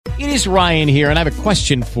It is Ryan here, and I have a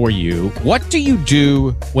question for you. What do you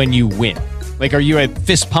do when you win? Like, are you a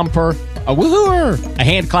fist pumper, a woohooer, a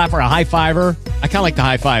hand clapper, a high fiver? I kind of like the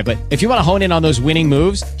high five, but if you want to hone in on those winning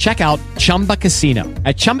moves, check out Chumba Casino.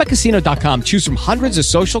 At ChumbaCasino.com, choose from hundreds of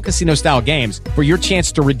social casino-style games for your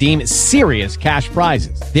chance to redeem serious cash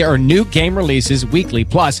prizes. There are new game releases weekly,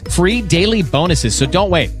 plus free daily bonuses. So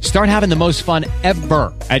don't wait. Start having the most fun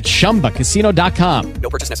ever at ChumbaCasino.com.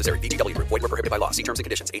 No purchase necessary. VGW Group. Void where prohibited by law. See terms and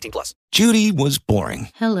conditions. 18+. Judy was boring.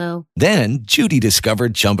 Hello. Then Judy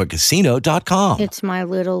discovered ChumbaCasino.com. It's my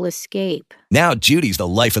little escape. Now Judy's the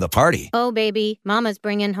life of the party. Oh, baby, mama's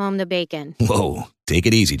bringing home the bacon. Whoa, take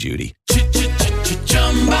it easy, Judy.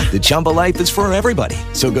 The Chumba life is for everybody.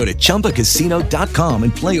 So go to ChumbaCasino.com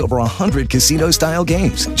and play over 100 casino-style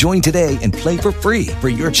games. Join today and play for free for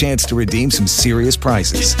your chance to redeem some serious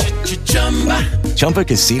prizes.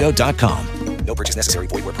 ChumbaCasino.com. No purchase necessary.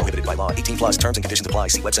 Void where prohibited by law. 18+. Terms and conditions apply.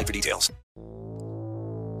 See website for details.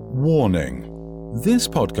 Warning. This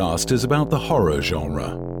podcast is about the horror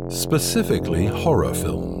genre, specifically horror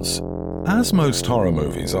films. As most horror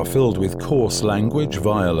movies are filled with coarse language,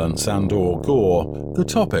 violence, and/or gore, the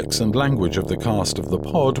topics and language of the cast of the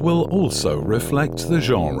pod will also reflect the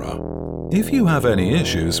genre. If you have any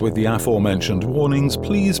issues with the aforementioned warnings,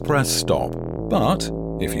 please press stop. But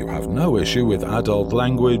if you have no issue with adult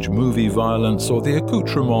language, movie violence, or the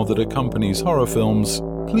accoutrement that accompanies horror films,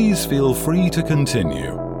 please feel free to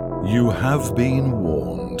continue. You have been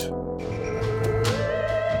warned.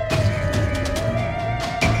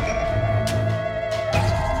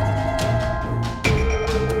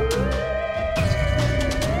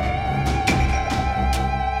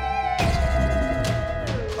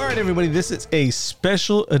 All right, everybody, this is a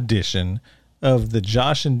special edition of the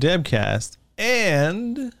Josh and Deb cast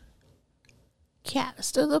and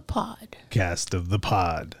Cast of the pod. Cast of the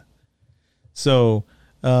pod. So,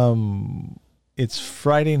 it's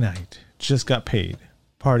Friday night. Just got paid.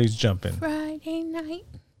 Party's jumping. Friday night.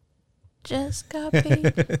 Just got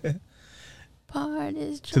paid.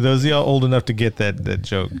 Party's To those of y'all old enough to get that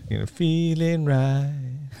joke, feeling right.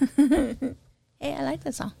 Hey, I like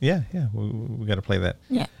that song. Yeah, we got to play that.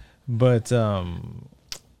 Yeah. But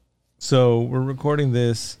so we're recording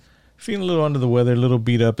this, feeling a little under the weather, a little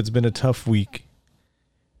beat up. It's been a tough week,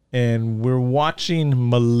 and we're watching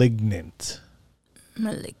Malignant.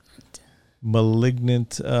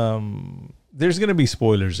 There's gonna be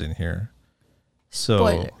spoilers in here,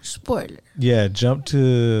 so spoiler. Yeah, jump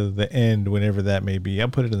to the end whenever that may be. I'll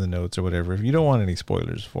put it in the notes or whatever if you don't want any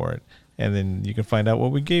spoilers for it. And then you can find out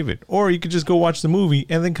what we gave it. Or you could just go watch the movie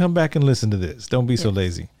and then come back and listen to this. Don't be so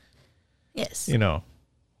lazy. Yes.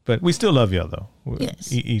 But we still love y'all, though.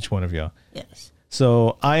 Yes. Each one of y'all. Yes.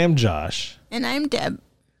 So I am Josh. And I'm Deb.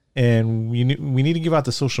 And we need to give out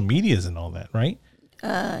the social medias and all that, right?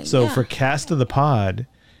 So for Cast of the Pod,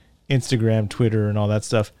 Instagram, Twitter, and all that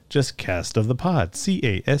stuff, just Cast of the Pod.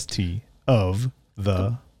 CAST of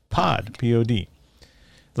the Pod. POD.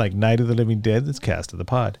 Like Night of the Living Dead, that's Cast of the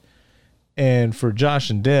Pod. And for Josh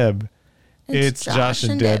and Deb, it's Josh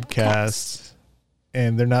and Deb cast.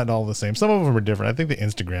 And they're not all the same. Some of them are different. I think the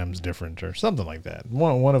Instagram's different or something like that.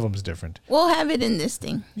 One of them's different. We'll have it in this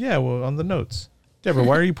thing. Yeah, well, on the notes. Deborah,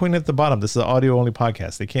 why are you pointing at the bottom? This is an audio-only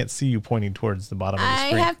podcast. They can't see you pointing towards the bottom of the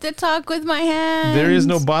screen. I have to talk with my hands. There is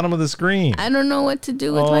no bottom of the screen. I don't know what to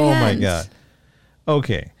do with my hands. Oh, my God.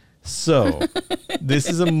 Okay, so this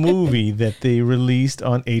is a movie that they released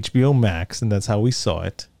on HBO Max, and that's how we saw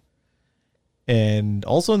it. And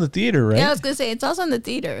also in the theater, right? Yeah, I was going to say, it's also in the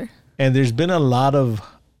theater. And there's been a lot of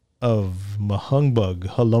Columbo.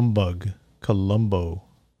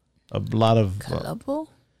 A lot of... Columbo?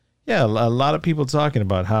 Yeah, a lot of people talking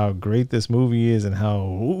about how great this movie is and how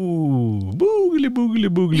boogly the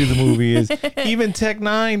movie is. Even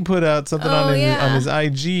Tech9 put out something on his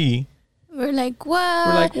IG. We're like, what?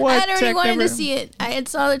 I had already wanted to see it. I had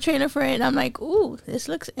saw the trailer for it, and I'm like, ooh, this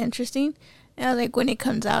looks interesting. And I was like, when it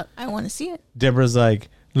comes out, I want to see it. Deborah's like,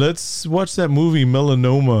 let's watch that movie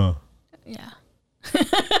Melanoma. Yeah.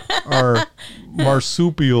 Or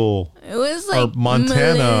Marsupial. It was like or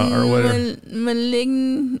Montana or whatever.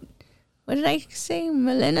 What did I say?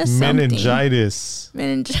 Melena something. Meningitis.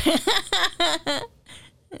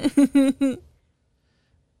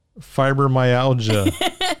 Fibromyalgia.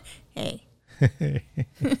 Hey.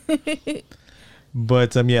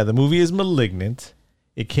 But yeah, the movie is Malignant.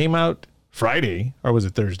 It came out Friday, or was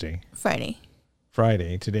it Thursday? Friday,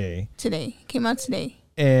 today. Came out today.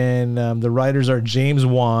 And the writers are James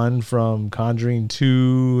Wan from Conjuring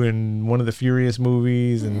 2 and one of the Furious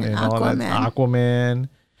movies and all that. Aquaman.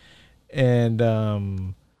 And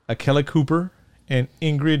Akela Cooper and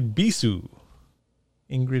Ingrid Bisu.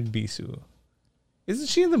 Ingrid Bisu. Isn't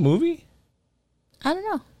she in the movie? I don't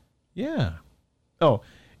know. Yeah. Oh,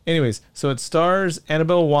 anyways, so it stars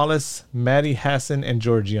Annabelle Wallace, Maddie Hassan, and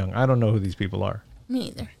George Young. I don't know who these people are. Me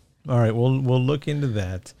either. All right, we'll look into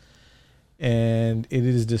that. And it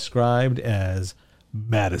is described as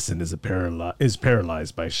Madison is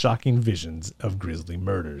paralyzed by shocking visions of grisly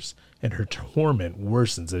murders, and her torment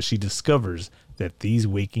worsens as she discovers that these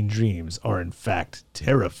waking dreams are in fact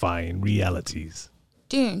terrifying realities.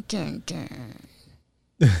 Dun, dun, dun.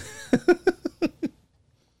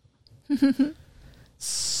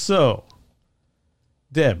 So,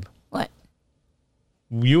 Deb. What?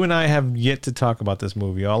 You and I have yet to talk about this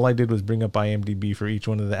movie. All I did was bring up IMDb for each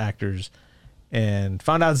one of the actors and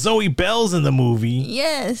found out Zoe Bell's in the movie.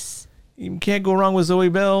 Yes. You can't go wrong with Zoe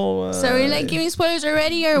Bell. So we're like giving spoilers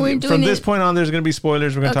already, or we're doing from this point on, there's going to be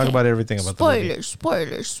spoilers. We're going to talk about everything about the movie.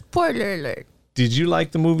 Spoiler alert. Did you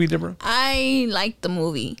like the movie, Deborah? I liked the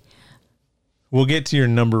movie. We'll get to your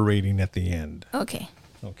number rating at the end. Okay.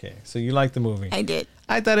 Okay, so you liked the movie. I did.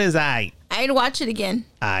 I thought it was I'd watch it again.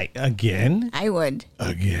 Again? I would.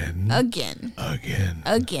 Again.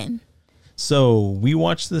 So we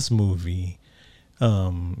watched this movie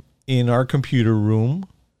in our computer room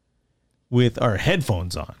with our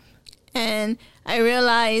headphones on. And I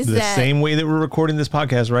realized the same way that we're recording this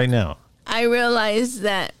podcast right now. I realized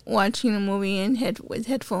that watching a movie with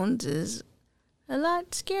headphones is a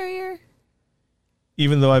lot scarier.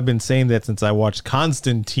 Even though I've been saying that since I watched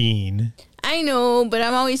Constantine. I know, but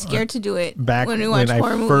I'm always scared to do it. Back when I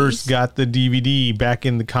first got the DVD, back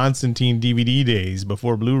in the Constantine DVD days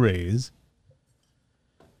before Blu-rays.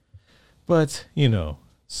 But,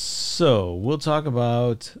 so we'll talk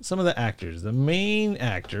about some of the actors. The main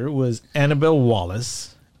actor was Annabelle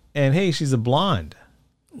Wallace. And hey, she's a blonde.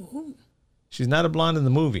 Ooh. She's not a blonde in the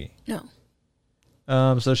movie.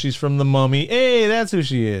 No. So she's from The Mummy. Hey, that's who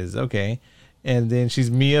she is. Okay. And then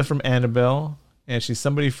she's Mia from Annabelle. And she's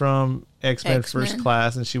somebody from X-Men First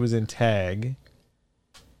Class. And she was in Tag.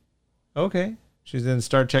 Okay. She's in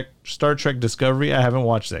Star Trek Discovery. I haven't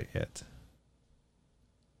watched that yet.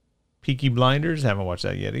 Peaky Blinders. Haven't watched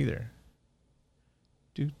that yet either.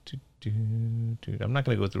 I'm not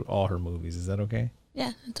going to go through all her movies. Is that okay?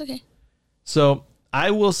 Yeah, it's okay. So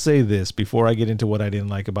I will say this before I get into what I didn't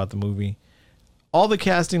like about the movie. All the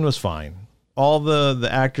casting was fine. All the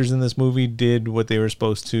actors in this movie did what they were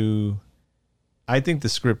supposed to. I think the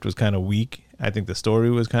script was kind of weak. I think the story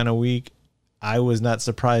was kind of weak. I was not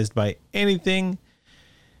surprised by anything,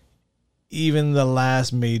 even the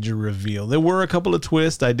last major reveal. There were a couple of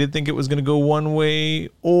twists. I did think it was going to go one way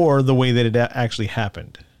or the way that it actually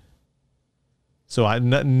happened. So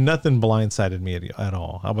nothing blindsided me at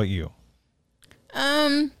all. How about you?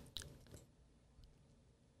 I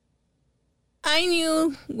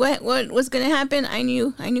knew what was going to happen. I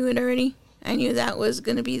knew it already. I knew that was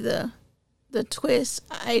going to be the twist.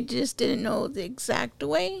 I just didn't know the exact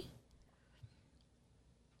way.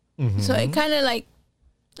 Mm-hmm. So I kind of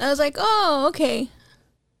I was like, oh, okay.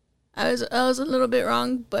 I was a little bit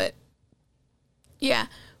wrong, but yeah,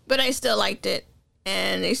 but I still liked it.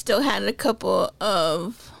 And they still had a couple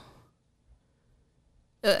of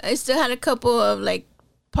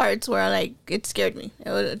parts where it scared me.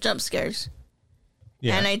 It was jump scares.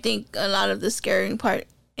 Yeah. And I think a lot of the scaring part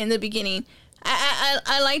in the beginning,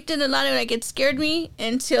 I liked it a lot. It scared me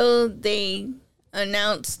until they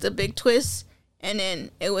announced the big twist, and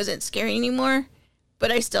then it wasn't scary anymore.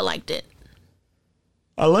 But I still liked it.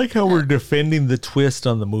 I like how we're defending the twist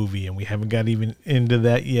on the movie, and we haven't got even into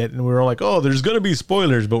that yet. And we're all like, oh, there's going to be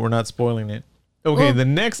spoilers, but we're not spoiling it. Okay, well, the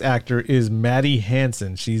next actor is Maddie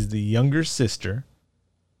Hassan. She's the younger sister.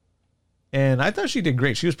 And I thought she did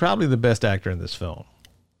great. She was probably the best actor in this film.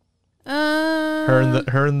 Her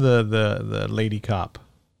and the lady cop.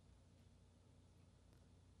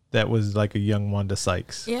 That was like a young Wanda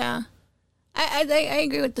Sykes. Yeah. I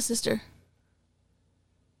agree with the sister.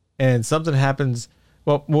 And something happens.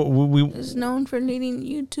 Well, we was known for leading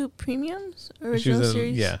YouTube Premium's original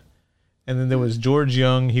series. Yeah. And then there was George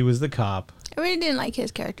Young. He was the cop. I really didn't like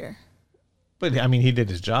his character. But, I mean, he did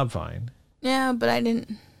his job fine. Yeah, but I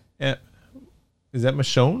didn't. Yeah. Is that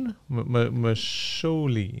Michonne? Michelle.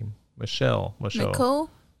 Nicole.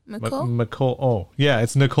 Oh, yeah,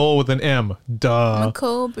 it's Nicole with an M. Duh.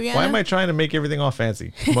 Nicole Brianna. Why am I trying to make everything all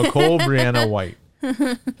fancy? Nicole Brianna White.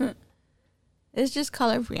 Let's just call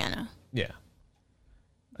her Brianna. Yeah.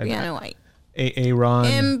 Brianna White. Aaron.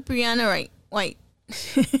 M. Brianna White.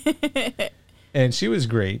 And she was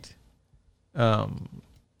great. And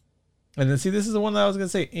then, see, this is the one that I was going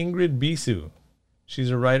to say, Ingrid Bisu. She's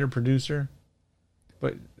a writer-producer.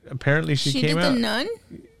 But apparently she came out. She did The Nun?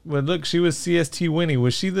 Well, look, she was CST Winnie.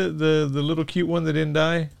 Was she the little cute one that didn't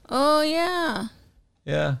die? Oh, yeah.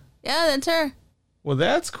 Yeah. Yeah, that's her. Well,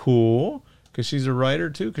 that's cool because she's a writer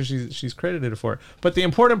too because she's credited for it. But the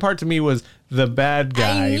important part to me was the bad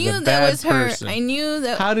guy, I knew the that bad was person. her. I knew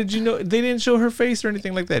that. How did you know? They didn't show her face or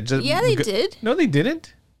anything like that. Just, Yeah, they did. No, they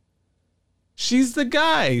didn't. She's the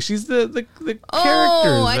guy. She's the character.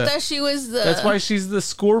 Oh, I thought she was the... That's why she's the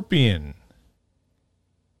Scorpion.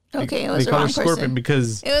 Okay, it was they the call wrong her Scorpion person.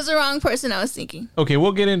 because... It was the wrong person I was thinking. Okay,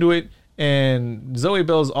 we'll get into it. And Zoe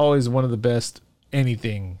Bell is always one of the best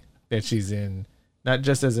anything that she's in. Not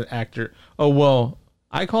just as an actor. Oh, well,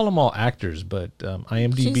 I call them all actors, but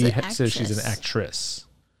IMDb says she's an actress.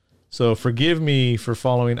 So forgive me for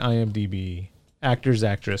following IMDb. Actors,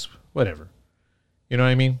 actress, whatever. You know what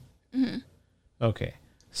I mean? Mm-hmm. Okay.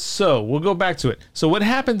 So we'll go back to it. So what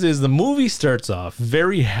happens is the movie starts off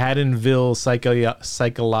very Haddonville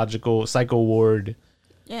psychological psycho ward.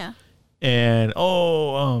 Yeah. And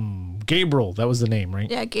Gabriel, that was the name, right?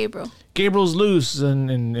 Yeah, Gabriel. Gabriel's loose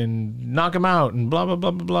and knock him out and blah blah blah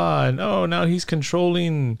blah blah. And now he's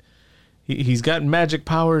controlling. He's got magic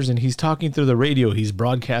powers and he's talking through the radio. He's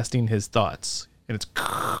broadcasting his thoughts, and it's.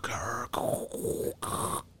 I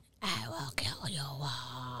will kill you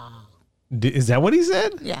all. Is that what he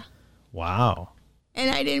said? Yeah. Wow.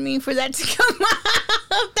 And I didn't mean for that to come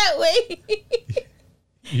out that way.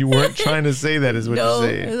 You weren't trying to say that, is what you're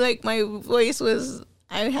saying. No, like my voice was.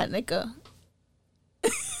 I had like a.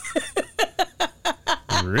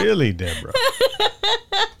 Really, Deborah?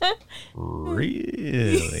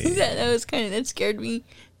 Really? That scared me.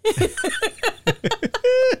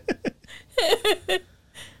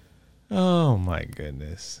 Oh my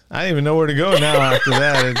goodness. I don't even know where to go now after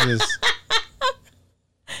that. It just.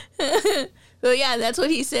 Well, yeah, that's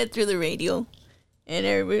what he said through the radio. And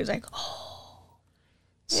everybody was like, oh.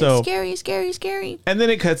 So it's scary, scary, scary. And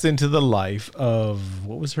then it cuts into the life of,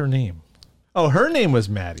 what was her name? Oh, her name was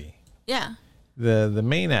Maddie. Yeah. The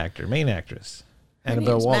main actress.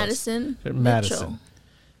 Annabelle Wallace. Madison. Mitchell.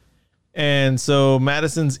 And so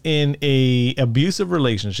Madison's in a abusive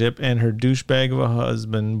relationship, and her douchebag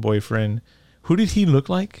of a boyfriend. Who did he look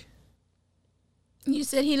like? You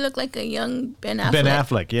said he looked like a young Ben Affleck. Ben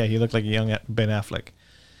Affleck, yeah, he looked like a young Ben Affleck.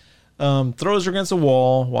 Throws her against a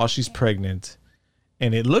wall while she's pregnant,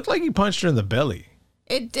 and it looked like he punched her in the belly.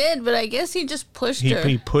 It did, but I guess he just pushed her.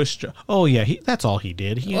 He pushed her. Oh yeah, that's all he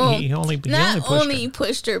did. He only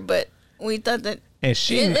pushed her, but we thought that. And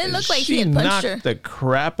it looked like he had punched her. The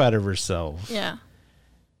crap out of herself. Yeah.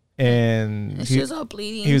 And she was all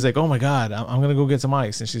bleeding. He was like, "Oh my God, I'm gonna go get some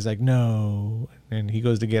ice," and she's like, "No." And he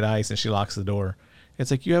goes to get ice, and she locks the door.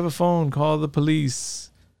 It's like, "You have a phone. Call the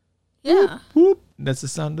police." Yeah. Whoop, whoop. That's the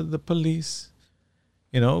sound of the police.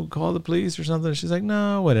 Call the police or something. She's like,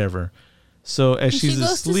 "No, whatever." So as she's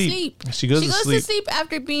asleep, she goes to sleep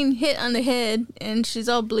after being hit on the head, and she's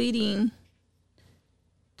all bleeding.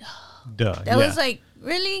 Duh. That was like,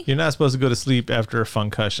 really? You're not supposed to go to sleep after a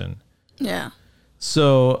concussion. Yeah.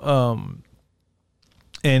 So,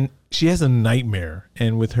 and she has a nightmare,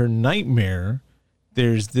 and with her nightmare,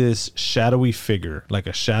 there's this shadowy figure, like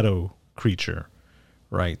a shadow creature,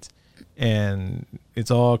 right? And it's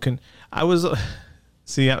all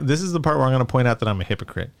see, this is the part where I'm going to point out that I'm a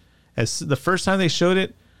hypocrite. As the first time they showed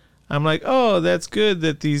it, I'm like, oh, that's good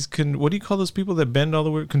that these what do you call those people that bend all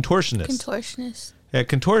the way? Contortionists. Yeah,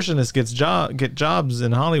 contortionists get jobs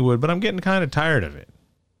in Hollywood, but I'm getting kind of tired of it.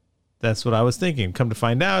 That's what I was thinking. Come to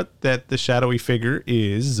find out that the shadowy figure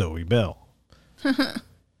is Zoe Bell.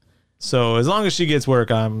 So as long as she gets work,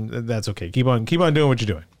 that's okay. Keep on doing what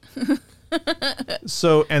you're doing.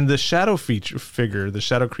 So, and the shadow figure, the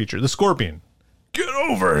shadow creature, the Scorpion, get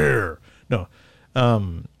over here. No,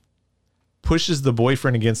 pushes the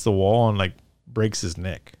boyfriend against the wall and like breaks his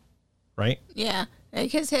neck, right? Yeah, like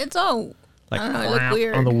his head's all like I don't know, it looked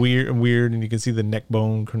weird. On the weird, and you can see the neck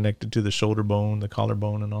bone connected to the shoulder bone, the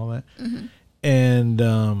collarbone, and all that. Mm-hmm. And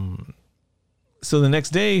so the next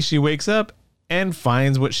day she wakes up and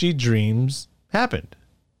finds what she dreams happened,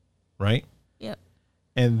 right? Yep.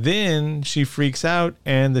 And then she freaks out,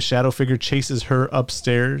 and the shadow figure chases her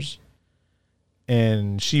upstairs,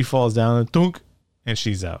 and she falls down and thunk, and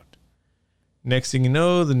she's out. Next thing you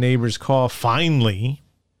know, the neighbors call finally.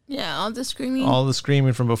 Yeah, all the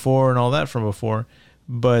screaming from before and all that from before.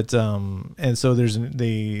 But, and so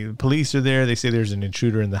the police are there. They say there's an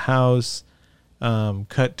intruder in the house.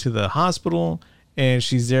 Cut to the hospital, and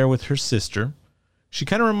she's there with her sister. She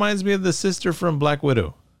kind of reminds me of the sister from Black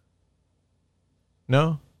Widow.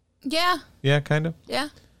 No? Yeah. Yeah, kind of? Yeah.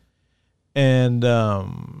 And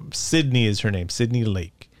Sydney is her name, Sydney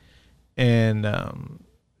Lake. And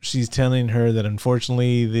she's telling her that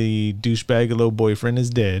unfortunately the douchebagalo boyfriend is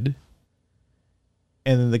dead.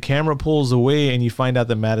 And then the camera pulls away and you find out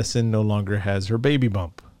that Madison no longer has her baby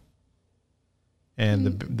bump. And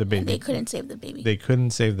the baby. And they couldn't save the baby. They couldn't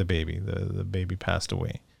save the baby. The baby passed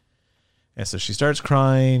away. And so she starts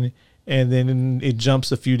crying, and then it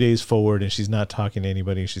jumps a few days forward, and she's not talking to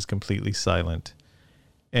anybody. She's completely silent.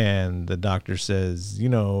 And the doctor says,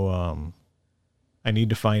 I need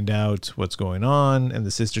to find out what's going on. And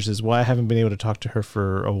the sister says, well, I haven't been able to talk to her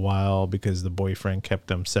for a while because the boyfriend kept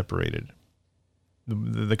them separated.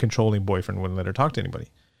 The controlling boyfriend wouldn't let her talk to anybody.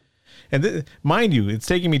 And mind you, it's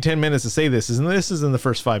taking me 10 minutes to say this, and this is in the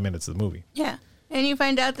first 5 minutes of the movie. Yeah. And you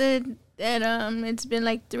find out that it's been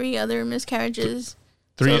like 3 other miscarriages.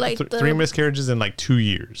 Three miscarriages in like 2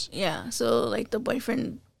 years. Yeah. So like the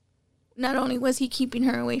boyfriend, not only was he keeping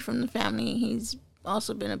her away from the family, he's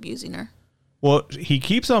also been abusing her. Well, he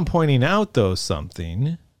keeps on pointing out, though,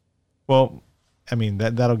 something. Well, I mean,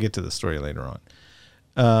 that'll get to the story later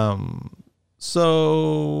on.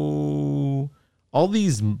 So all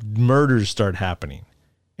these murders start happening.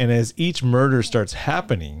 And as each murder starts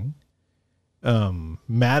happening,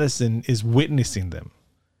 Madison is witnessing them.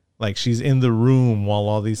 Like she's in the room while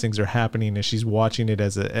all these things are happening, and she's watching it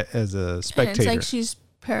as a spectator. And it's like she's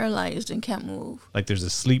paralyzed and can't move. Like there's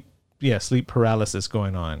a sleep paralysis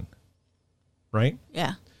going on. Right?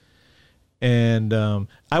 Yeah. And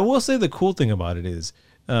I will say the cool thing about it is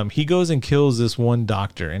he goes and kills this one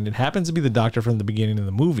doctor, and it happens to be the doctor from the beginning of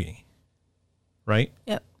the movie. Right?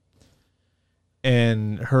 Yep.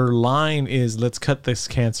 And her line is, let's cut this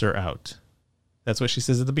cancer out. That's what she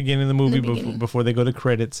says at the beginning of the movie before they go to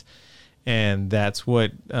credits. And that's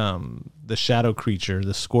what the shadow creature,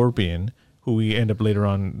 the scorpion, who we end up later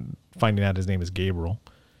on finding out his name is Gabriel.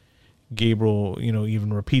 Gabriel,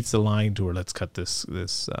 even repeats the line to her, let's cut this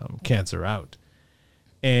cancer out.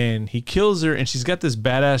 And he kills her, and she's got this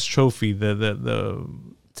badass trophy,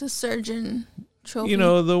 It's a surgeon trophy.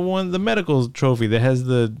 The medical trophy that has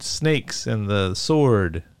the snakes and the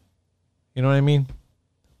sword. You know what I mean?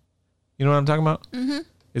 You know what I'm talking about? Mm-hmm.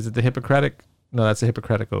 Is it the Hippocratic? No, that's the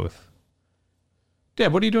Hippocratic Oath.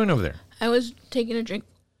 Deb, what are you doing over there? I was taking a drink.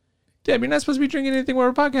 Deb, you're not supposed to be drinking anything while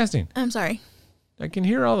we're podcasting. I'm sorry. I can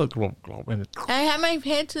hear all the glop, glop. And I have my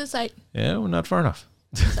head to the side. Yeah, well, not far enough.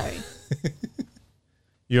 Sorry.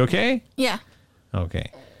 You okay? Yeah.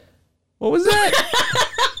 Okay. What was that?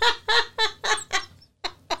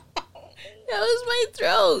 That was my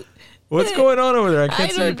throat. What's going on over there? I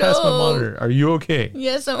can't see you past my monitor. Are you okay?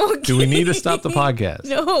 Yes, I'm okay. Do we need to stop the podcast?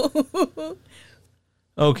 No.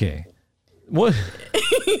 Okay. What?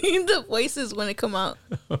 The voices when it come out.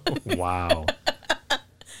 Wow.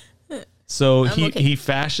 So he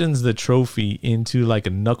fashions the trophy into like a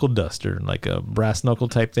knuckle duster, like a brass knuckle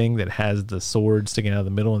type thing that has the sword sticking out of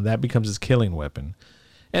the middle, and that becomes his killing weapon.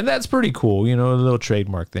 And that's pretty cool, a little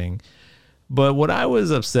trademark thing. But what I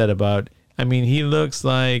was upset about, I mean, he looks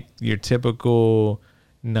like your typical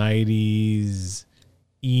 90s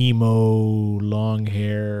emo, long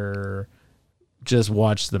hair, just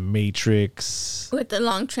watch The Matrix. With the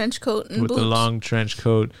long trench coat and boots. With the long trench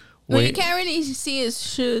coat. Well, you can't really see his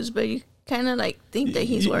shoes, but you kind of like think that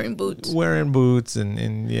he's wearing boots. Wearing boots and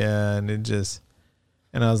it just...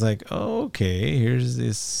 And I was like, oh, okay, here's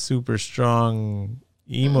this super strong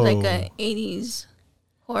emo. Like a 80s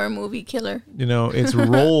horror movie killer. It's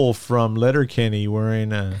Roll from Letterkenny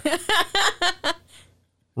wearing a...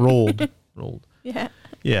 Rolled. Yeah.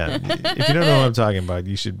 Yeah. If you don't know what I'm talking about,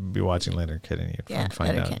 you should be watching Letterkenny. Yeah,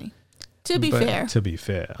 find Letterkenny. Out. To be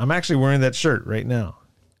fair. I'm actually wearing that shirt right now.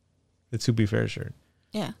 The To Be Fair shirt.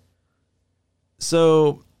 Yeah.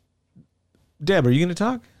 So, Deb, are you going to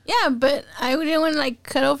talk? Yeah, but I didn't want to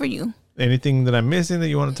cut over you. Anything that I'm missing that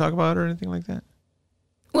you want to talk about or anything like that?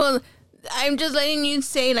 Well, I'm just letting you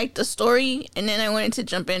say the story, and then I wanted to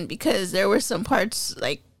jump in because there were some parts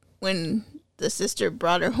when the sister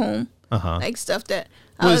brought her home, stuff that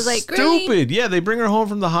I was like, stupid. Really? Yeah, they bring her home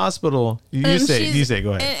from the hospital. You say,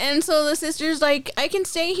 go ahead. And so the sister's like, I can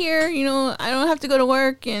stay here. I don't have to go to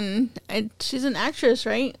work, and she's an actress,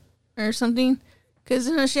 right, or something,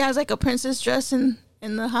 because she has a princess dress in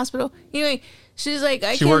the hospital. Anyway, she's like,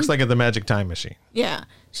 she works at the Magic Time Machine. Yeah,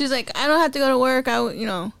 she's like, I don't have to go to work.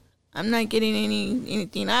 I'm not getting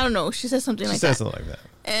anything. I don't know. She says something like that. She says something like that.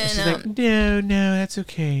 And she's like, no, that's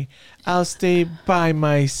okay. I'll stay by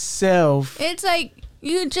myself. It's like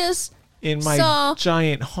you just in my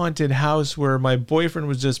giant haunted house where my boyfriend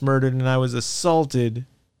was just murdered and I was assaulted.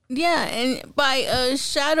 Yeah, and by a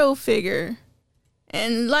shadow figure.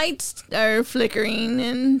 And lights are flickering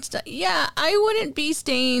and stuff. Yeah, I wouldn't be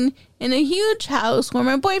staying in a huge house where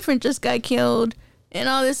my boyfriend just got killed and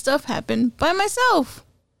all this stuff happened by myself.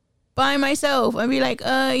 I'd be like,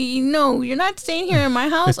 no, you're not staying here in my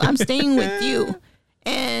house. I'm staying with you.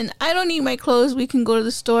 And I don't need my clothes. We can go to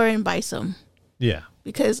the store and buy some. Yeah.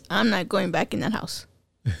 Because I'm not going back in that house.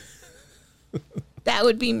 That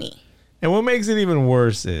would be me. And what makes it even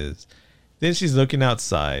worse is then she's looking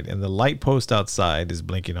outside and the light post outside is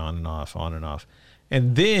blinking on and off, on and off.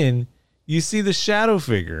 And then you see the shadow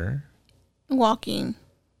figure walking,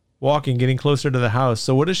 getting closer to the house.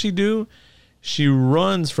 So what does she do? She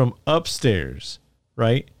runs from upstairs,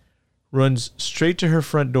 right? Runs straight to her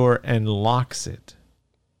front door and locks it.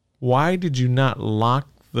 Why did you not lock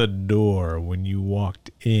the door when you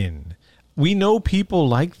walked in? We know people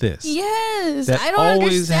like this. Yes. That I don't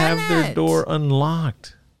always have understand their door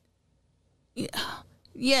unlocked.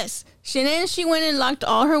 Yes. And then she went and locked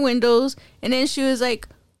all her windows. And then she was like,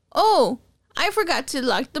 oh, I forgot to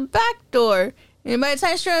lock the back door. And by the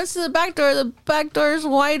time she runs to the back door is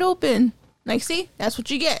wide open. Like, see, that's what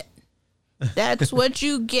you get. That's what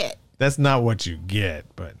you get. That's not what you get,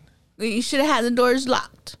 but you should have had the doors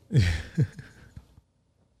locked.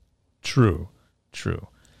 True.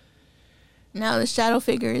 Now the shadow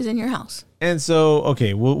figure is in your house. And so,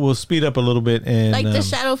 okay, we'll speed up a little bit. And like the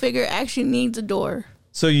shadow figure actually needs a door.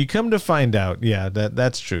 So you come to find out, yeah,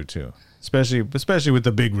 that's true too. Especially with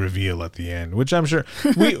the big reveal at the end, which I'm sure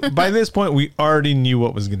by this point we already knew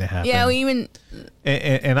what was going to happen. Yeah, we even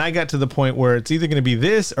and I got to the point where it's either going to be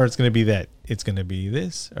this or it's going to be that. It's going to be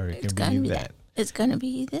this or it can be that. It's going to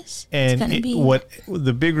be this. And it's going to be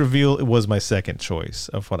the big reveal was my second choice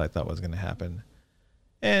of what I thought was going to happen.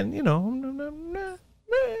 And you know, I'm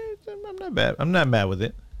not bad. I'm not mad with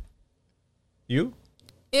it. You?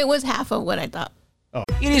 It was half of what I thought. Oh.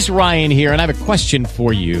 It is Ryan here, and I have a question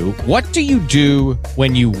for you. What do you do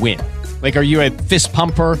when you win? Like, are you a fist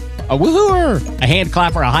pumper, a woohooer, a hand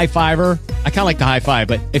clapper, a high fiver? I kind of like the high five,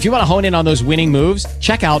 but if you want to hone in on those winning moves,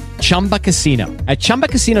 check out Chumba Casino. At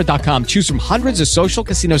ChumbaCasino.com, choose from hundreds of social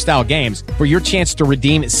casino-style games for your chance to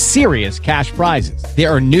redeem serious cash prizes.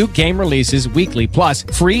 There are new game releases weekly, plus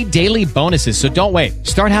free daily bonuses. So don't wait.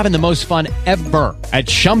 Start having the most fun ever at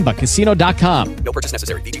ChumbaCasino.com. No purchase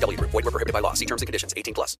necessary. VGW. Void where prohibited by law. See terms and conditions.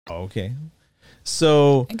 18+. Okay.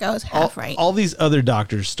 So I think I was half right. All these other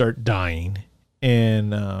doctors start dying. And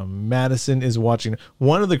Madison is watching.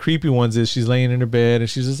 One of the creepy ones is she's laying in her bed and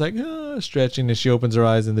she's just like stretching, and she opens her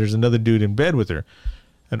eyes and there's another dude in bed with her,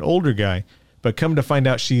 an older guy. But come to find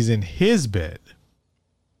out, she's in his bed.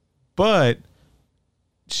 But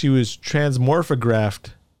she was transported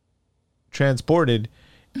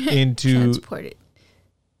into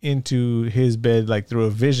his bed, like through a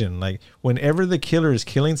vision. Like whenever the killer is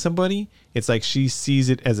killing somebody, it's like she sees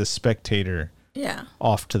it as a spectator. Yeah.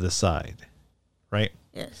 Off to the side. Right?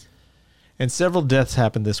 Yes. And several deaths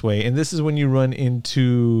happen this way. And this is when you run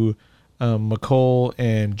into McCall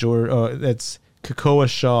and George. That's Kakoa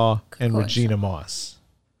Shaw and Regina Moss.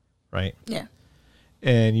 Right? Yeah.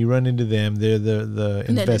 And you run into them. They're the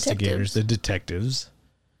investigators, the detectives.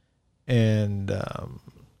 And I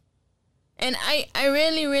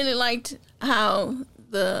really, really liked how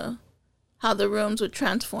the rooms would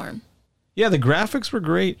transform. Yeah, the graphics were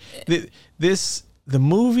great. The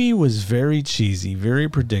movie was very cheesy, very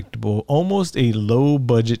predictable, almost a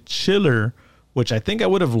low-budget chiller, which I think I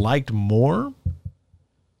would have liked more.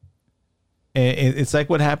 And it's like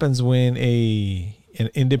what happens when an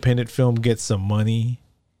independent film gets some money,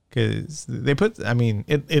 because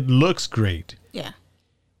it looks great. Yeah.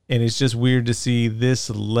 And it's just weird to see this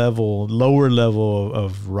lower level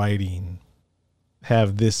of writing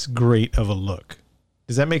have this great of a look.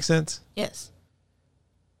 Does that make sense? Yes.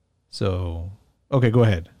 So... Okay, go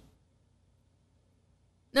ahead.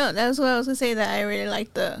 No, that's what I was gonna say. That I really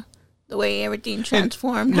liked the way everything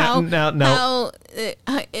transformed. How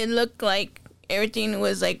it looked like everything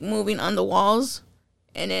was like moving on the walls,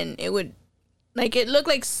 and then it looked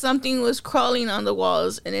like something was crawling on the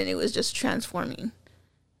walls, and then it was just transforming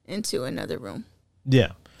into another room.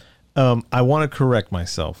 Yeah. I want to correct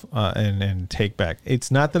myself and take back.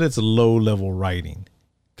 It's not that it's low level writing,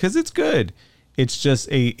 because it's good. It's just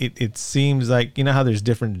it seems like, you know how there's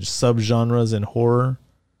different subgenres in horror?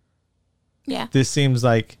 Yeah. This seems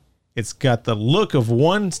like it's got the look of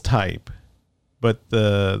one type, but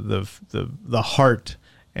the heart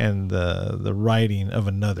and the writing of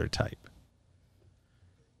another type.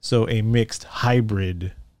 So a mixed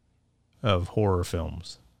hybrid of horror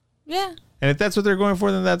films. Yeah. And if that's what they're going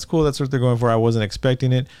for, then that's cool. That's what they're going for. I wasn't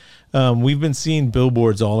expecting it. We've been seeing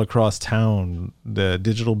billboards all across town, the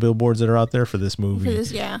digital billboards that are out there for this movie.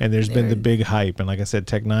 And there's been the big hype. And like I said,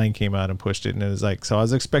 Tech9 came out and pushed it. And it was like, so I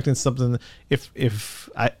was expecting something.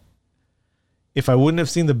 if I wouldn't have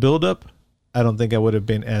seen the buildup, I don't think I would have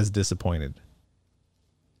been as disappointed.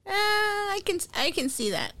 I can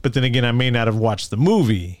see that. But then again, I may not have watched the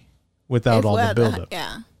movie without all the buildup.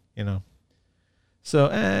 Yeah. You know?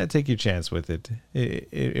 So, take your chance with it.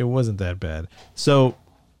 It wasn't that bad. So,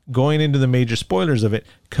 going into the major spoilers of it,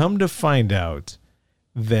 come to find out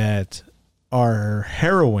that our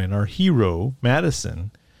heroine, our hero,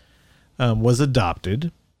 Madison, was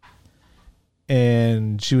adopted.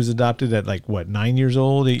 And she was adopted at 9 years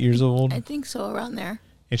old, 8 years old? I think so, around there.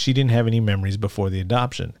 And she didn't have any memories before the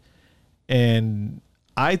adoption. And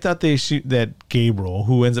I thought that Gabriel,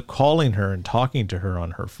 who ends up calling her and talking to her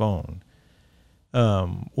on her phone,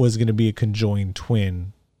 was going to be a conjoined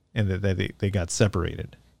twin, and that they got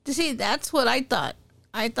separated. See, that's what I thought.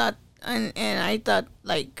 I thought they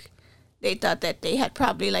thought that they had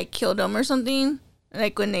probably killed him or something,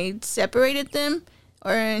 when they separated them,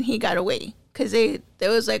 and he got away. Because there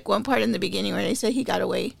was one part in the beginning where they said he got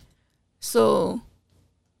away. So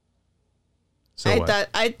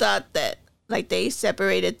I thought that they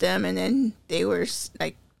separated them, and then they were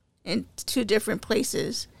in two different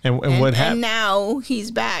places. And what happened? And now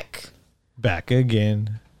he's back. Back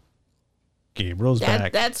again. Gabriel's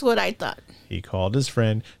back. That's what I thought. He called his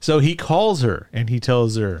friend. So he calls her and he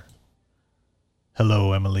tells her,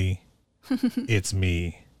 "Hello, Emily. It's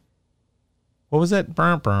me." What was that?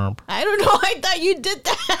 Burp, burp. I don't know. I thought you did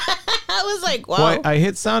that. I was like, wow. Well, I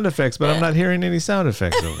hit sound effects, but I'm not hearing any sound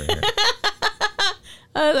effects over here.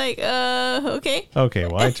 I was like, okay. Okay,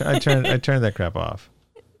 well, I turned that crap off.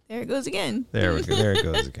 There it goes again. There we go. There it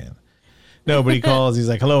goes again. No, but he calls. He's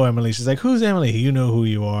like, "Hello, Emily." She's like, "Who's Emily? You know who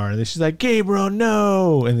you are." And then she's like, "Gabriel,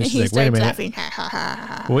 no." And then she's like, "Wait a minute. Laughing.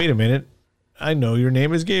 Wait a minute. I know your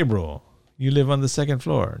name is Gabriel. You live on the second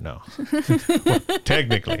floor." No. Well,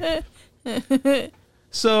 technically.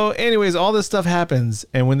 So, anyways, all this stuff happens.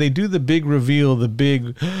 And when they do the big reveal,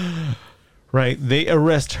 right, they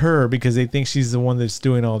arrest her because they think she's the one that's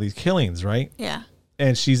doing all these killings, right? Yeah.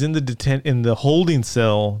 And she's in the holding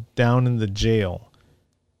cell down in the jail.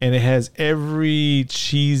 And it has every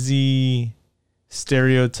cheesy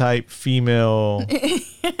stereotype female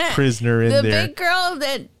prisoner in there. The big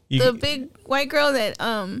white girl that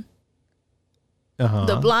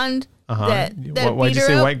the blonde that why'd you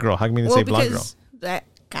say white girl? How come you didn't say blonde girl? That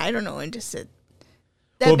I don't know. I just said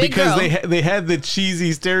because they had the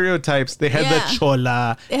cheesy stereotypes. They had the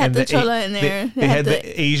chola. They had the chola in there. They had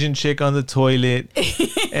the Asian chick on the toilet.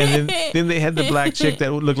 And then they had the black chick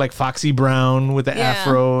that looked like Foxy Brown with the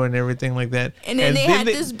afro and everything like that. And then they had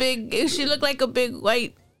this big, she looked like a big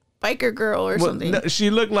white biker girl or something. No,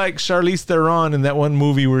 she looked like Charlize Theron in that one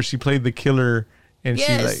movie where she played the killer. And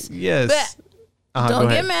yes. But don't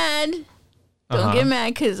get mad. Don't get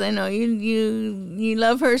mad because I know you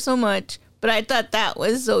love her so much. But I thought that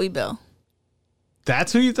was Zoe Bell.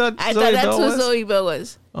 That's who you thought I Zoe thought that's Bell who was? Zoe Bell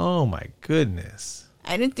was. Oh, my goodness.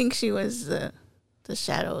 I didn't think she was the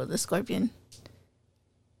shadow of the scorpion.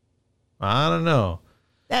 I don't know.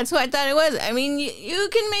 That's who I thought it was. I mean, you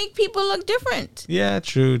can make people look different. Yeah,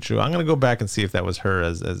 true. I'm going to go back and see if that was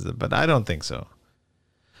her, but I don't think so.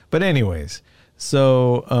 But anyways,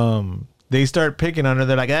 so they start picking on her.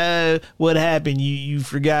 They're like, what happened? You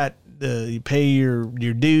forgot you pay your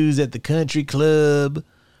dues at the country club,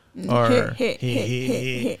 or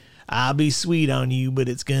I'll be sweet on you, but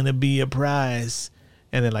it's gonna be a price.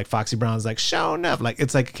 And then Foxy Brown's like, sure enough,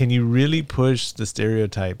 it's like, can you really push the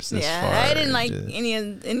stereotypes this far? I didn't like any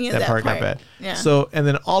of that part. Got bad. Yeah. So, and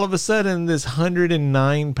then all of a sudden, this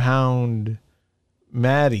 109-pound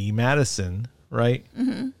Madison, right?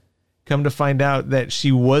 Mm-hmm. Come to find out that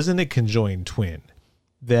she wasn't a conjoined twin,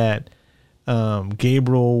 that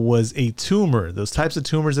Gabriel was a tumor. Those types of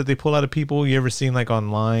tumors that they pull out of people, you ever seen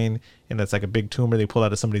online, and that's like a big tumor they pull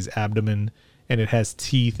out of somebody's abdomen, and it has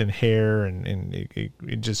teeth and hair, and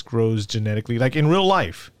it just grows genetically, like in real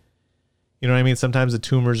life. You know what I mean? Sometimes the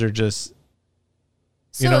tumors are just...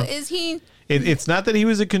 is he... It's not that he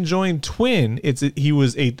was a conjoined twin. He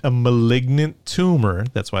was a malignant tumor.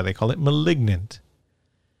 That's why they call it malignant.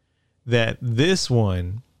 That this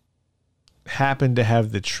one happened to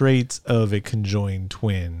have the traits of a conjoined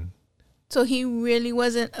twin. So he really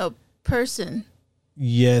wasn't a person.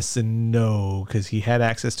 Yes and no, because he had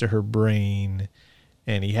access to her brain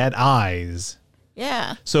and he had eyes.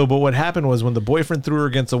 Yeah. So, but what happened was when the boyfriend threw her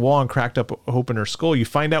against a wall and cracked up open her skull, you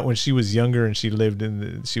find out when she was younger and she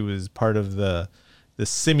was part of the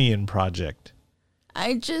Simeon Project.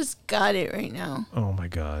 I just got it right now. Oh my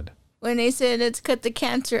God. When they said, let's cut the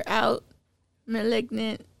cancer out,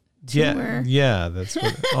 malignant tumor. Yeah, that's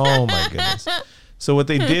what, oh my goodness. So what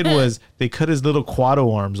they did was they cut his little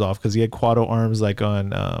Quado arms off because he had Quado arms like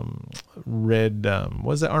on Red. What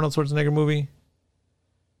was that Arnold Schwarzenegger movie?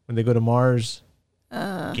 When they go to Mars.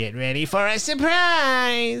 Get ready for a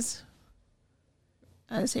surprise.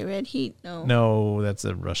 I'd say Red Heat. No, that's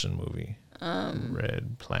a Russian movie.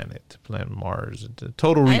 Red Planet Mars.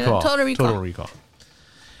 Total Recall. Total Recall.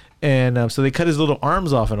 And so they cut his little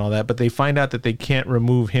arms off and all that, but they find out that they can't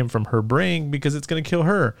remove him from her brain because it's going to kill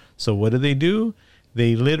her. So what do?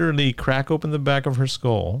 They literally crack open the back of her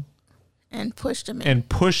skull and push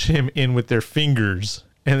him in with their fingers,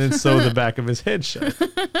 and then sew the back of his head shut,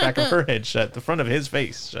 back of her head shut, the front of his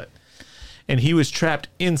face shut. And he was trapped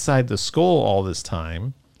inside the skull all this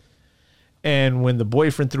time. And when the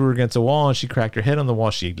boyfriend threw her against a wall and she cracked her head on the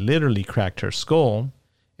wall, she literally cracked her skull.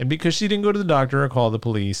 And because she didn't go to the doctor or call the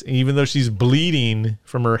police, even though she's bleeding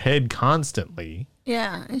from her head constantly.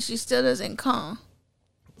 Yeah, and she still doesn't call.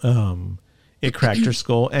 It cracked her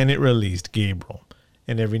skull and it released Gabriel.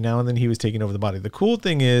 And every now and then he was taking over the body. The cool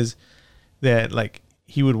thing is that like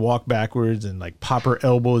he would walk backwards and like pop her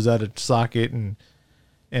elbows out of socket and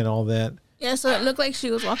all that. Yeah, so it looked like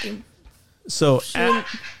she was walking. So,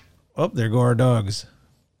 there go our dogs.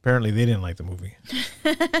 Apparently they didn't like the movie.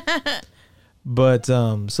 But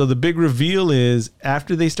so the big reveal is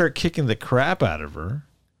after they start kicking the crap out of her,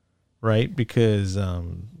 right? Because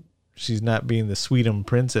she's not being the Sweet'em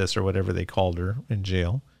princess or whatever they called her in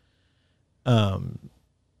jail.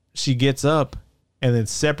 She gets up and then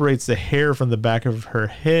separates the hair from the back of her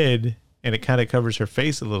head, and it kind of covers her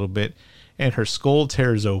face a little bit, and her skull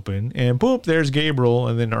tears open, and boom, there's Gabriel,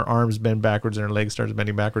 and then her arms bend backwards and her legs starts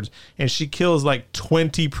bending backwards, and she kills like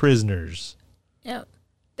 20 prisoners. Yep.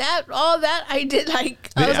 All that I did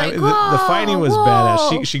like. The fighting was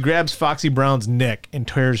badass. She grabs Foxy Brown's neck and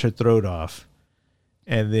tears her throat off,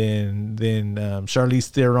 and then Charlize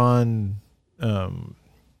Theron,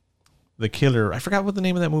 the killer. I forgot what the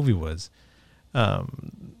name of that movie was.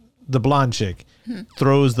 The blonde chick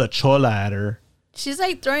throws the chola at her. She's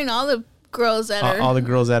like throwing all the girls at her. All the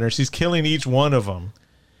girls at her. She's killing each one of them.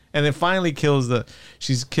 And then finally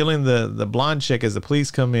she's killing the blonde chick as the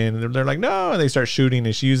police come in. And they're like, no. And they start shooting.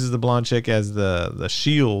 And she uses the blonde chick as the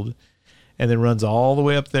shield. And then runs all the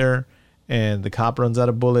way up there. And the cop runs out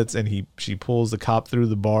of bullets. And she pulls the cop through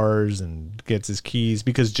the bars and gets his keys.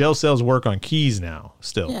 Because jail cells work on keys now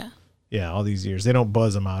still. Yeah. Yeah, all these years. They don't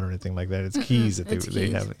buzz them out or anything like that. It's keys that they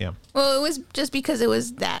have. Yeah. Well, it was just because it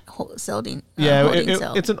was that whole holding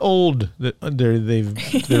cell. It's an old. Their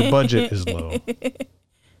budget is low.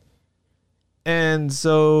 And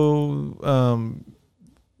so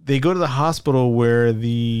they go to the hospital where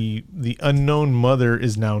the unknown mother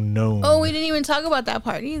is now known. Oh, we didn't even talk about that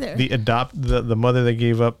part either. The mother they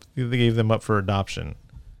gave them up for adoption,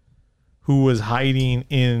 who was hiding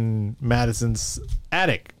in Madison's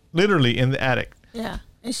attic, literally in the attic. Yeah,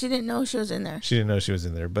 and she didn't know she was in there. She didn't know she was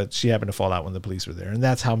in there, but she happened to fall out when the police were there, and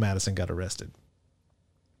that's how Madison got arrested.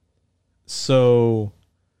 So,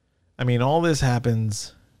 I mean, all this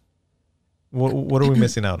happens. What are we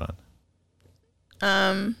missing out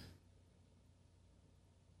on?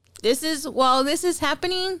 This is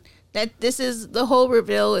happening. This is the whole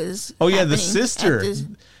reveal is. Oh yeah, the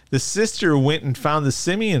sister went and found the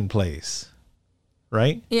Simeon place,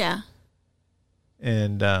 right? Yeah.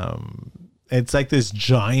 And it's like this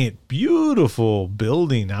giant, beautiful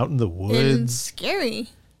building out in the woods. And scary.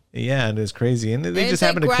 Yeah, and it's crazy, and they just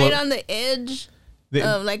happen to right on the edge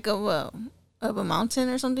of a mountain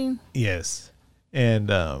or something. Yes, and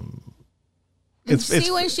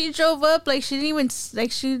when she drove up, like she didn't even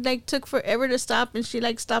she took forever to stop, and she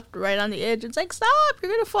stopped right on the edge. It's like, stop,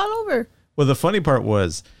 you're gonna fall over. Well, the funny part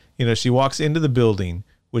was, she walks into the building,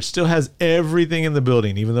 which still has everything in the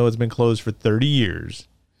building, even though it's been closed for 30 years.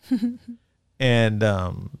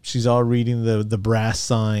 And she's all reading the brass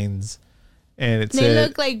signs. And they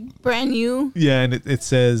look like brand new. Yeah, and it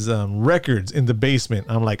says records in the basement.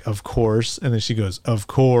 I'm like, of course. And then she goes, of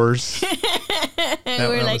course. And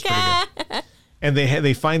we're like, ah. And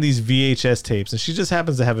they find these VHS tapes, and she just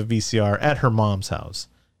happens to have a VCR at her mom's house.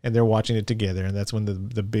 And they're watching it together. And that's when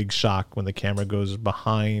the big shock, when the camera goes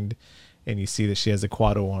behind and you see that she has the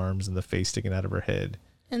Quado arms and the face sticking out of her head.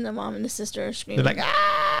 And the mom and the sister are screaming. They're like,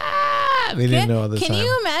 ah! They didn't know at the time. Can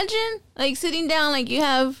you imagine, sitting down, you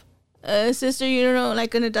have a sister, you don't know,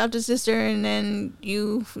 an adopted sister, and then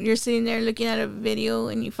you're sitting there looking at a video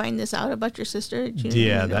and you find this out about your sister?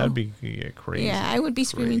 Yeah, that would be crazy. Yeah, I would be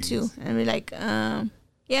screaming too. I'd be like, yeah,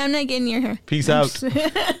 I'm not getting near her. Peace out.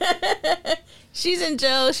 She's in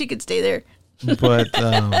jail. She could stay there. But,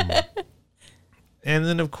 and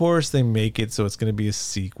then of course they make it so it's going to be a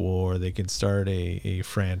sequel, or they can start a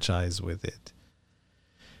franchise with it.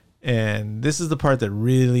 And this is the part that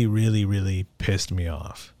really, really, really pissed me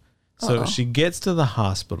off. So she gets to the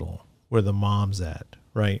hospital where the mom's at,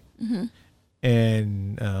 right? Mm-hmm.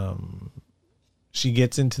 And she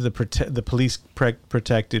gets into the police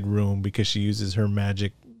protected room because she uses her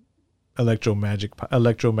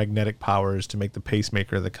electromagnetic powers to make the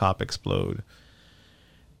pacemaker of the cop explode.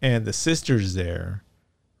 And the sister's there,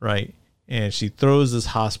 right? And she throws this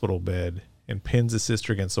hospital bed and pins the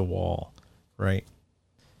sister against a wall, right?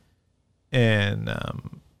 And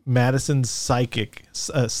Madison's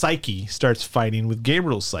psyche starts fighting with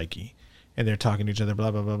Gabriel's psyche, and they're talking to each other,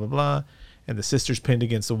 blah, blah, blah, blah, blah. And the sister's pinned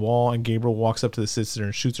against the wall, and Gabriel walks up to the sister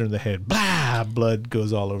and shoots her in the head. Blah! Blood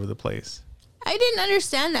goes all over the place. I didn't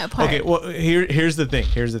understand that part. Okay, well, here's the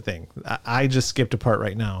thing. I just skipped a part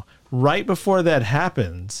right now. Right before that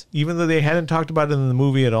happens, even though they hadn't talked about it in the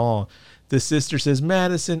movie at all, the sister says,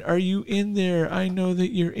 Madison, are you in there? I know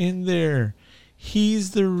that you're in there.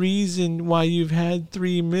 He's the reason why you've had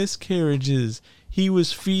 3 miscarriages. He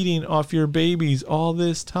was feeding off your babies all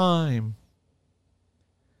this time.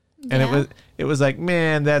 And it was like,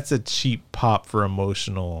 man, that's a cheap pop for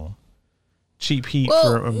emotional. Cheap heat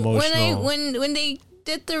for emotional. When they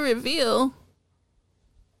did the reveal,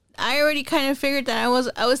 I already kind of figured that.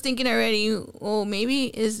 I was thinking already, well, maybe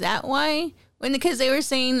is that why? Because they were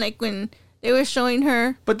saying, like, when they were showing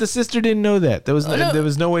her. But the sister didn't know that. There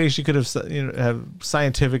was no way she could have, have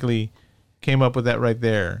scientifically came up with that right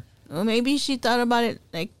there. Well, maybe she thought about it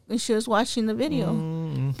like when she was watching the video.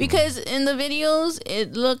 Mm-hmm. Because in the videos,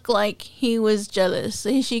 it looked like he was jealous.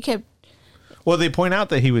 So she kept. Well, they point out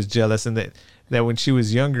that he was jealous, and that when she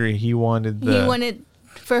was younger, he wanted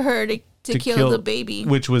for her to kill the baby,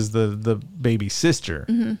 which was the baby's sister.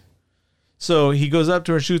 Mm-hmm. So he goes up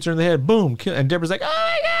to her, shoots her in the head, boom, kill, and Deborah's like, "Oh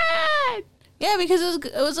my god!" Yeah, because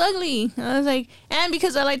it was ugly. I was like, and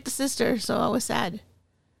because I liked the sister, so I was sad.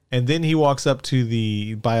 And then he walks up to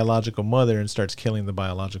the biological mother and starts killing the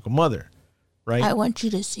biological mother, right? I want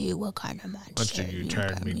you to see what kind of monster you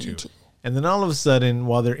turned me to. And then all of a sudden,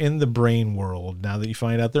 while they're in the brain world, now that you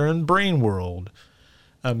find out they're in brain world,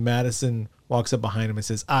 Madison walks up behind him and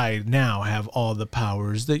says, I now have all the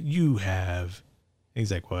powers that you have. And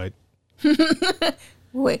he's like, what?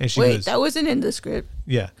 Wait, goes, that wasn't in the script.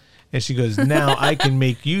 Yeah. And she goes, now I can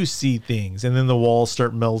make you see things. And then the walls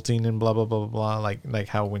start melting and blah, blah, blah, blah, blah, like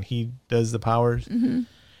how when he does the powers. Mm-hmm.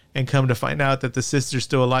 And come to find out that the sister's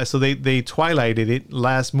still alive. So they Twilighted it.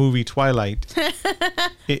 Last movie, Twilight.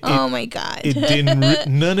 Oh, my God. It didn't.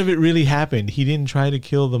 None of it really happened. He didn't try to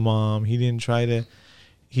kill the mom. He didn't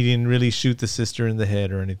really shoot the sister in the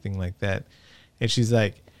head or anything like that. And she's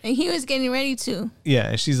like. And he was getting ready to. Yeah,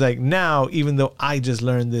 and she's like, now, even though I just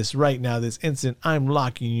learned this right now, this instant, I'm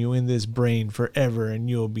locking you in this brain forever and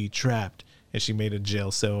you'll be trapped. And she made a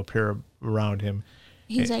jail cell appear around him.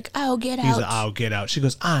 He's like, I'll get out. He's like, I'll get out. She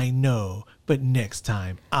goes, I know, but next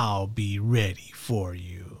time I'll be ready for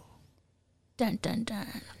you. Dun, dun,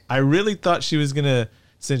 dun. I really thought she was going to,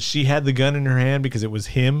 since she had the gun in her hand because it was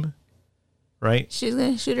him, right? She's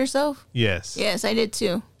going to shoot herself? Yes. Yes, I did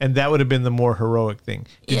too. And that would have been the more heroic thing.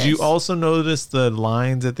 Did you also notice the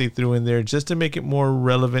lines that they threw in there just to make it more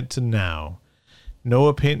relevant to now? No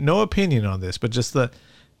opinion on this, but just that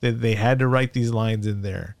they had to write these lines in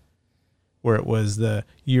there where it was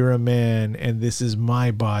you're a man and this is my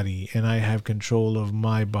body and I have control of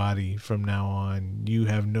my body from now on. You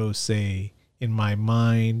have no say in my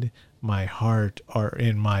mind, my heart, or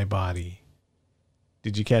in my body.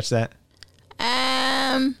 Did you catch that?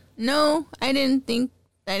 No, I didn't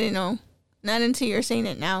know. Not until you're saying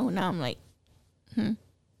it now. Now I'm like,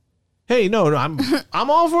 Hey, no, I'm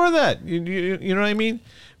all for that. You know what I mean?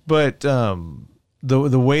 But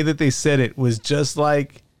the way that they said it was just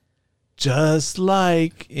like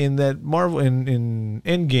in that Marvel in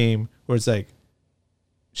Endgame where it's like,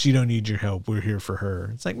 she don't need your help. We're here for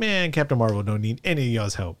her. It's like, man, Captain Marvel don't need any of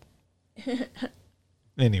y'all's help.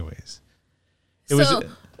 Anyways,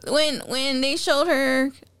 when they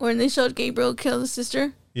showed Gabriel kill the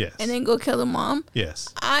sister, yes, and then go kill the mom, yes,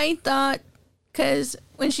 I thought because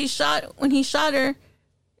when he shot her,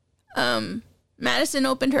 Madison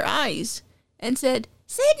opened her eyes and said,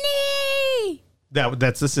 Sydney.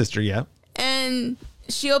 That's the sister, yeah. And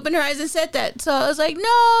she opened her eyes and said that. So I was like,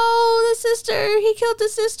 no, the sister. He killed the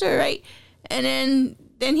sister, right? And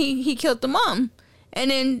then he killed the mom.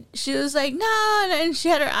 And then she was like, no. And she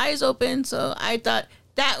had her eyes open. So I thought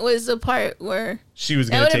that was the part where she was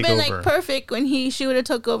going to take over. That would have been like perfect when she would have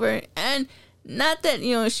took over. And not that,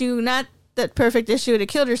 not that perfect that she would have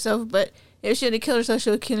killed herself, but if she would have killed herself, she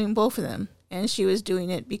would have killed both of them. And she was doing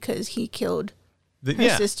it because he killed her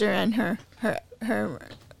sister and her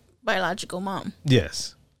biological mom.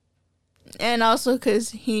 Yes. And also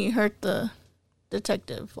because he hurt the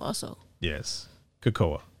detective also. Yes.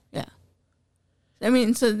 Krakoa. Yeah. I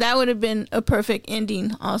mean, so that would have been a perfect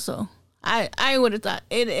ending also. I would have thought.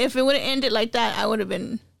 If it would have ended like that, I would have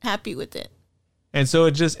been happy with it. And so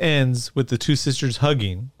it just ends with the two sisters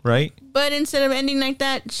hugging, right? But instead of ending like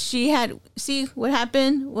that, she had... See, what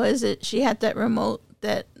happened was she had that remote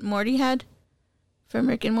that Morty had from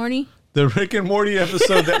Rick and Morty. The Rick and Morty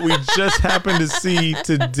episode that we just happened to see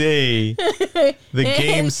today. The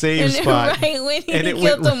game save spot. Right when he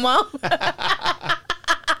killed them all.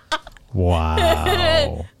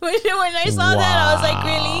 Wow. When I saw that, I was like,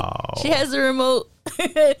 really? She has the remote.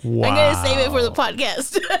 Wow. I'm going to save it for the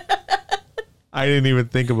podcast. I didn't even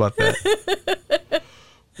think about that.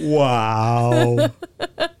 Wow.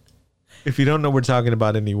 If you don't know what we're talking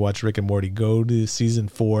about and you watch Rick and Morty, go to season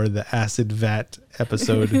 4, the acid vat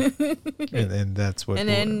episode. and that's what. And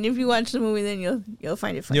then if you watch the movie, then you'll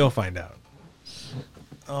find it funny. You'll find out.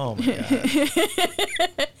 Oh my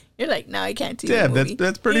God. You're like, no, I can't do that. Yeah,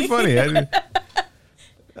 that's pretty funny. I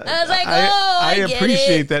was like, I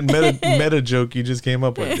appreciate that meta joke you just came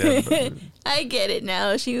up with, Deb. I get it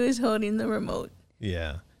now. She was holding the remote.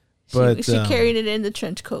 Yeah. But she carried it in the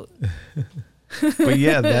trench coat. But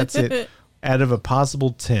yeah, that's it. Out of a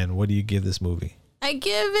possible 10, what do you give this movie? I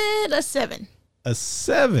give it a 7. A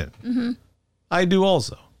 7? Mm-hmm. I do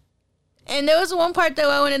also. And there was one part that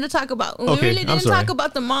I wanted to talk about. We really didn't talk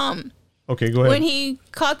about the mom. Okay, go ahead. When he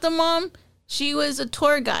caught the mom, she was a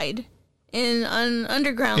tour guide in an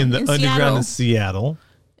underground in underground in Seattle.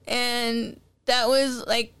 And that was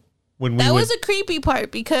like that was a creepy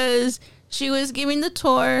part because she was giving the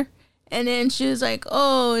tour and then she was like,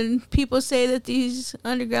 "Oh, and people say that these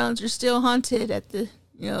undergrounds are still haunted at the,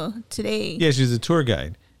 today." Yeah, she's a tour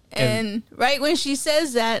guide. And right when she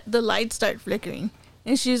says that, the lights start flickering.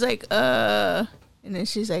 And she's like, and then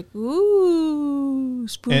she's like, "Ooh,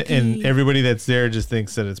 spooky." And everybody that's there just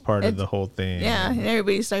thinks that it's part of the whole thing. Yeah, and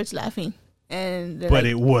everybody starts laughing. But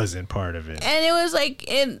it wasn't part of it. And it was like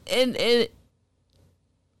it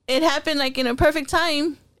happened like in a perfect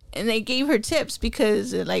time, and they gave her tips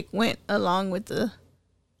because it like went along with the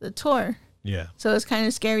tour. Yeah. So it's kind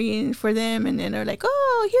of scary for them, and then they're like,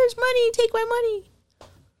 "Oh, here's money, take my money."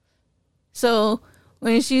 So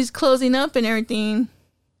when she's closing up and everything,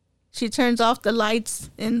 she turns off the lights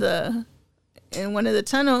in one of the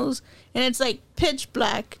tunnels, and it's like pitch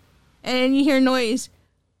black, and then you hear noise,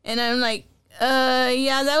 and I'm like,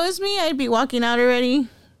 yeah, that was me. I'd be walking out already.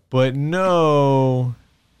 But no.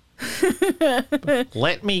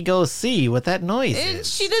 Let me go see what that noise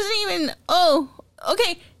is. She doesn't even. Oh,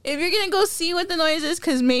 okay. If you're gonna go see what the noise is,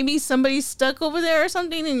 because maybe somebody's stuck over there or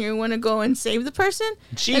something, and you want to go and save the person.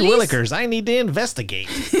 Gee willikers, I need to investigate.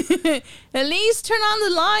 At least turn on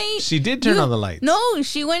the light. She did turn on the lights. No,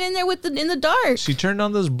 she went in there in the dark. She turned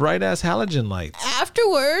on those bright ass halogen lights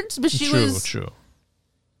afterwards, but she was true.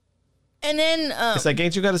 And then it's like,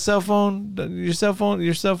 ain't you got a cell phone? Your cell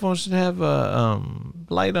phone should have a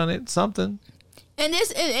light on it, something. And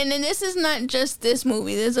this is not just this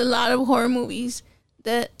movie. There's a lot of horror movies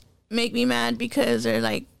that make me mad because they're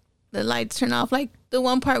like the lights turn off. Like the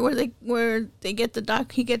one part where they get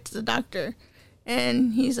he gets the doctor,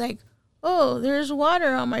 and he's like, "Oh, there's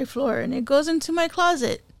water on my floor, and it goes into my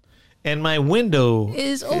closet, and my window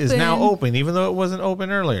is now open, even though it wasn't open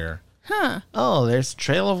earlier." Huh. Oh, there's a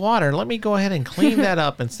trail of water. Let me go ahead and clean that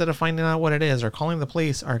up instead of finding out what it is or calling the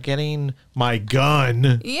police or getting my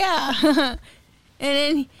gun. Yeah. And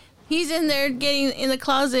then he's in there getting in the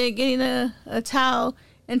closet, getting a towel,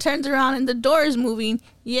 and turns around and the door is moving.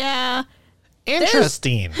 Yeah.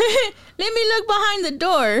 Interesting. Let me look behind the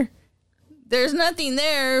door. There's nothing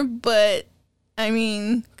there, but I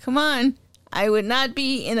mean, come on. I would not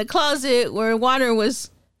be in a closet where water was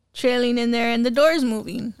trailing in there and the door's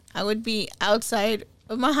moving. I would be outside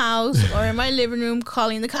of my house or in my living room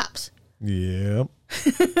calling the cops. Yep.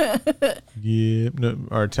 Yep. No,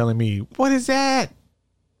 or telling me, what is that?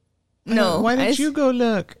 No. Why didn't you go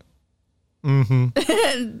look?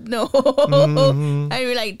 Mm-hmm. No. Mm-hmm. I'd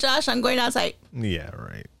be like, Josh, I'm going outside. Yeah,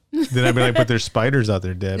 right. Then I'd be like, but there's spiders out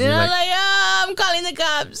there, Deb. Then I'm like, I'm calling the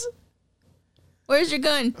cops. Where's your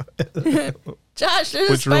gun? Josh, there's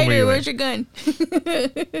a spider. Where's your gun?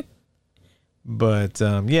 But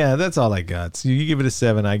yeah, that's all I got. So you give it a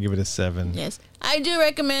 7, I give it a 7. Yes, I do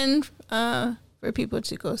recommend for people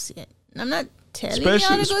to go see it. I'm not telling y'all to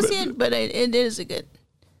go see it, but it is a good.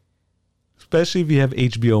 Especially if you have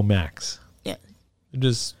HBO Max. Yeah.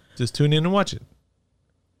 Just tune in and watch it.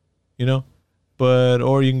 You know,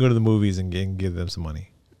 or you can go to the movies and give them some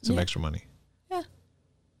money, some extra money. Yeah.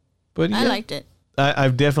 But yeah, I liked it.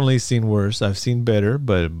 I've definitely seen worse. I've seen better,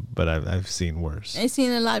 but I've seen worse. I've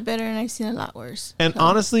seen a lot better and I've seen a lot worse. And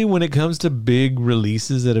honestly, when it comes to big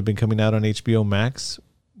releases that have been coming out on HBO Max,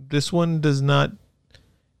 this one does not.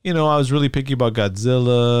 I was really picky about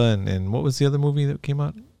Godzilla and what was the other movie that came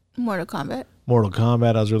out? Mortal Kombat.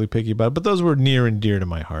 I was really picky about, but those were near and dear to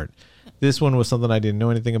my heart. This one was something I didn't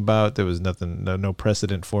know anything about. There was no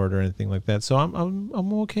precedent for it or anything like that. So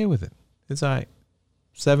I'm okay with it. It's all right.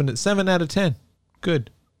 7 out of 10.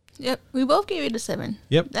 Good. Yep. We both gave it a 7.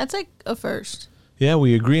 Yep. That's like a first. Yeah,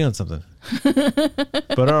 we agree on something.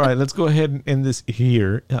 But all right, let's go ahead and end this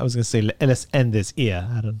here. I was going to say, let's end this here.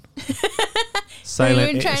 I don't know.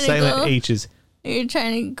 Silent H's. You're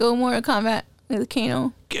trying to go Mortal Kombat with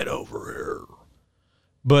Kano. Get over here.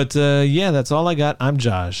 But yeah, that's all I got. I'm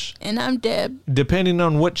Josh. And I'm Deb. Depending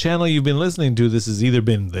on what channel you've been listening to, this has either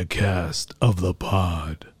been the Cast of the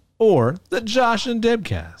Pod or the Josh and Deb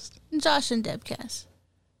Cast. Josh and Deb Cast.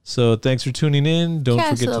 So thanks for tuning in. Don't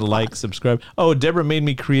Cast forget to like, subscribe. Oh, Deborah made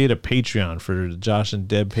me create a Patreon for the Josh and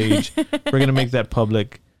Deb page. We're going to make that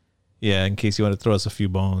public. Yeah, in case you want to throw us a few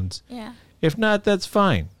bones. Yeah. If not, that's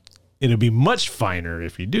fine. It'll be much finer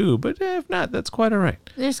if you do, but if not, that's quite all right.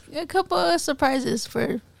 There's a couple of surprises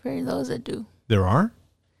for those that do. There are?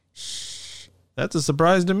 Shh. That's a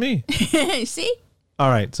surprise to me. See? All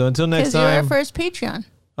right, so until next time. Because you're our first Patreon.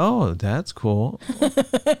 Oh, that's cool.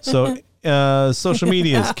 So, social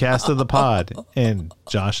media is Cast of the Pod and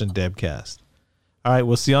Josh and Deb Cast. All right,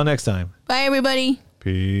 we'll see y'all next time. Bye, everybody.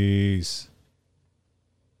 Peace.